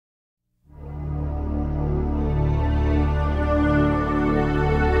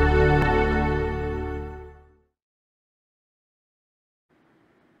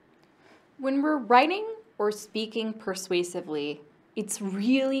When we're writing or speaking persuasively, it's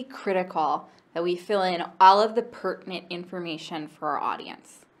really critical that we fill in all of the pertinent information for our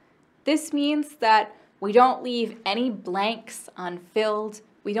audience. This means that we don't leave any blanks unfilled,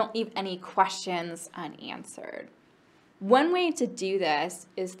 we don't leave any questions unanswered. One way to do this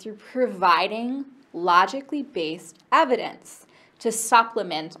is through providing logically based evidence to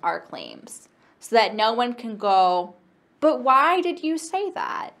supplement our claims so that no one can go, but why did you say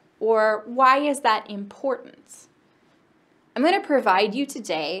that? Or why is that important? I'm going to provide you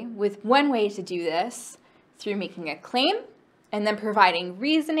today with one way to do this through making a claim and then providing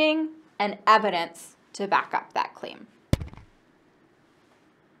reasoning and evidence to back up that claim.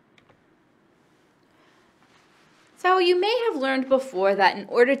 So you may have learned before that in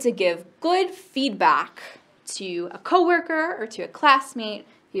order to give good feedback to a coworker or to a classmate,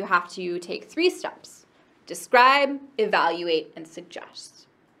 you have to take 3 steps: describe, evaluate, and suggest.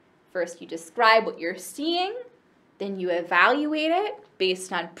 First, you describe what you're seeing, then you evaluate it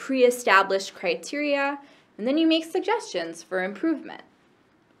based on pre-established criteria, and then you make suggestions for improvement.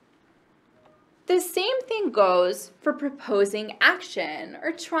 The same thing goes for proposing action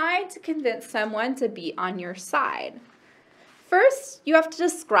or trying to convince someone to be on your side. First, you have to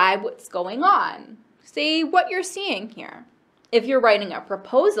describe what's going on. Say what you're seeing here. If you're writing a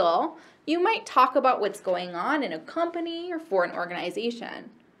proposal, you might talk about what's going on in a company or for an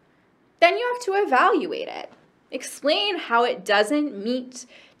organization. Then you have to evaluate it. Explain how it doesn't meet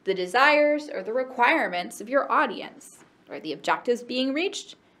the desires or the requirements of your audience. Are the objectives being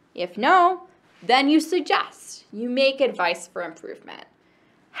reached? If no, then you suggest. You make advice for improvement.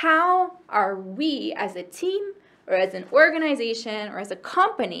 How are we as a team or as an organization or as a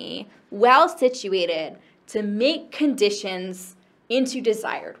company well situated to make conditions into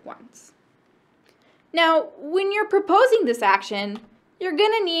desired ones? Now, when you're proposing this action, you're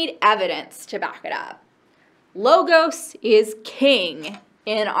going to need evidence to back it up. Logos is king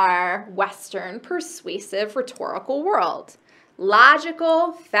in our Western persuasive rhetorical world.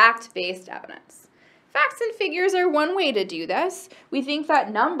 Logical, fact-based evidence. Facts and figures are one way to do this. We think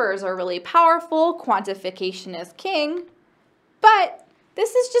that numbers are really powerful, quantification is king, but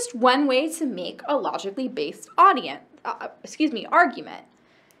this is just one way to make a logically based argument.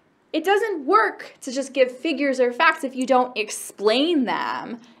 It doesn't work to just give figures or facts if you don't explain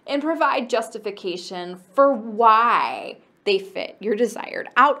them and provide justification for why they fit your desired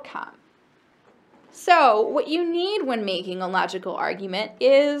outcome. So what you need when making a logical argument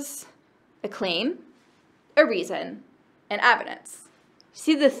is a claim, a reason, and evidence.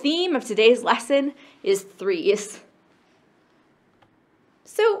 See, the theme of today's lesson is 3s.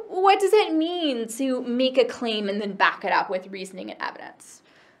 So what does it mean to make a claim and then back it up with reasoning and evidence?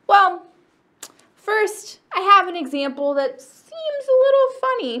 Well, first, I have an example that seems a little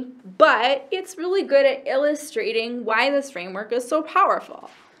funny, but it's really good at illustrating why this framework is so powerful.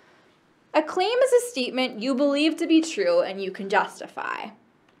 A claim is a statement you believe to be true and you can justify.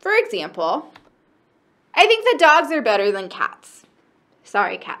 For example, I think that dogs are better than cats.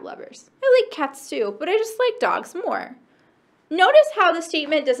 Sorry, cat lovers. I like cats too, but I just like dogs more. Notice how the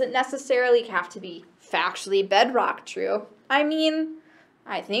statement doesn't necessarily have to be factually bedrock true. I mean,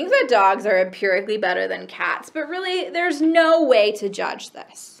 I think that dogs are empirically better than cats, but really there's no way to judge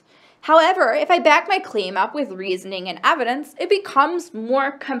this. However, if I back my claim up with reasoning and evidence, it becomes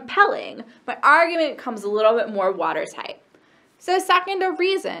more compelling. My argument becomes a little bit more watertight. So second, a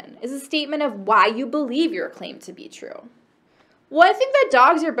reason is a statement of why you believe your claim to be true. Well, I think that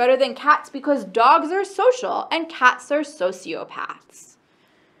dogs are better than cats because dogs are social and cats are sociopaths.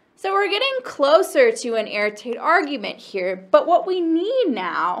 So we're getting closer to an airtight argument here, but what we need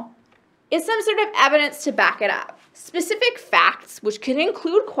now is some sort of evidence to back it up. Specific facts, which can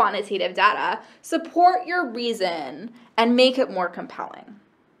include quantitative data, support your reason and make it more compelling.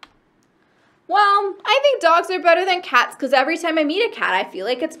 Well, I think dogs are better than cats because every time I meet a cat, I feel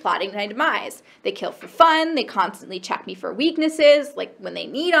like it's plotting my demise. They kill for fun, they constantly check me for weaknesses, like when they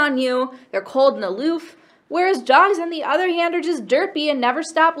need on you, they're cold and aloof. Whereas dogs, on the other hand, are just derpy and never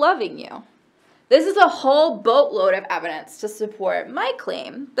stop loving you. This is a whole boatload of evidence to support my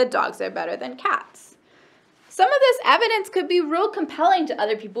claim that dogs are better than cats. Some of this evidence could be real compelling to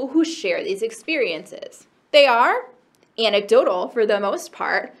other people who share these experiences. They are anecdotal for the most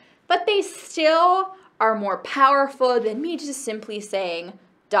part, but they still are more powerful than me just simply saying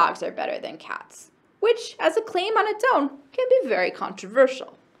dogs are better than cats, which as a claim on its own can be very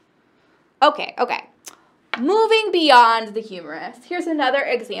controversial. Okay. Moving beyond the humorous, here's another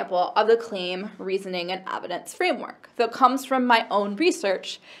example of the claim, reasoning, and evidence framework that comes from my own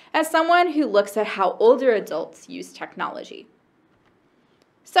research as someone who looks at how older adults use technology.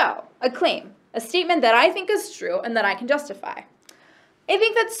 So, a claim, a statement that I think is true and that I can justify. I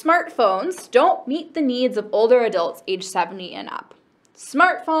think that smartphones don't meet the needs of older adults age 70 and up.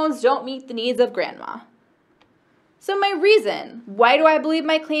 Smartphones don't meet the needs of grandma. So my reason, why do I believe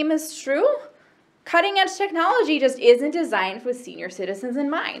my claim is true? Cutting-edge technology just isn't designed with senior citizens in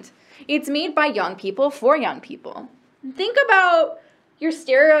mind. It's made by young people for young people. Think about your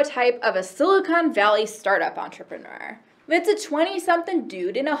stereotype of a Silicon Valley startup entrepreneur. It's a 20-something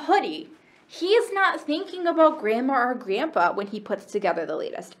dude in a hoodie. He's not thinking about grandma or grandpa when he puts together the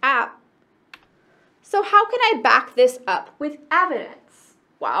latest app. So how can I back this up with evidence?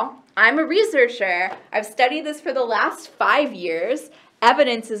 Well, I'm a researcher. I've studied this for the last 5 years.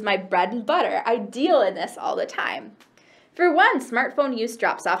 Evidence is my bread and butter. I deal in this all the time. For one, smartphone use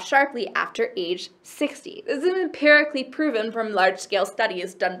drops off sharply after age 60. This is empirically proven from large-scale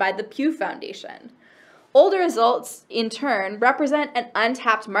studies done by the Pew Foundation. Older adults, in turn, represent an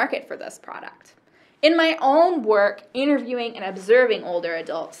untapped market for this product. In my own work, interviewing and observing older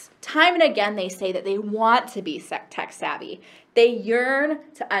adults, time and again they say that they want to be tech savvy. They yearn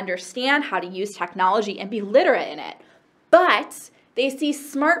to understand how to use technology and be literate in it. But they see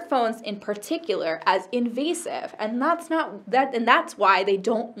smartphones in particular as invasive, and that's why they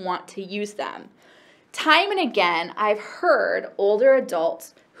don't want to use them. Time and again, I've heard older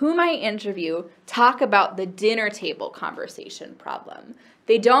adults whom I interview talk about the dinner table conversation problem.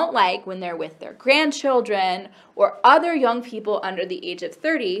 They don't like when they're with their grandchildren or other young people under the age of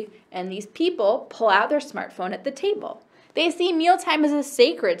 30, and these people pull out their smartphone at the table. They see mealtime as a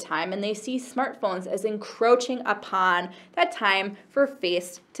sacred time, and they see smartphones as encroaching upon that time for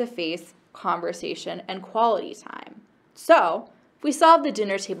face-to-face conversation and quality time. So, if we solve the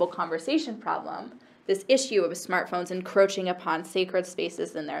dinner table conversation problem, this issue of smartphones encroaching upon sacred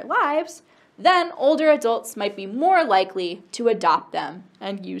spaces in their lives, then older adults might be more likely to adopt them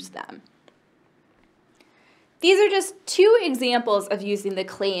and use them. These are just 2 examples of using the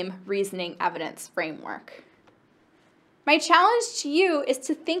claim reasoning evidence framework. My challenge to you is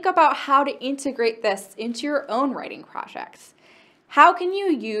to think about how to integrate this into your own writing projects. How can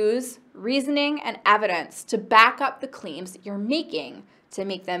you use reasoning and evidence to back up the claims that you're making to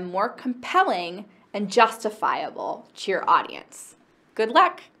make them more compelling and justifiable to your audience? Good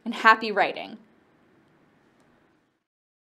luck and happy writing!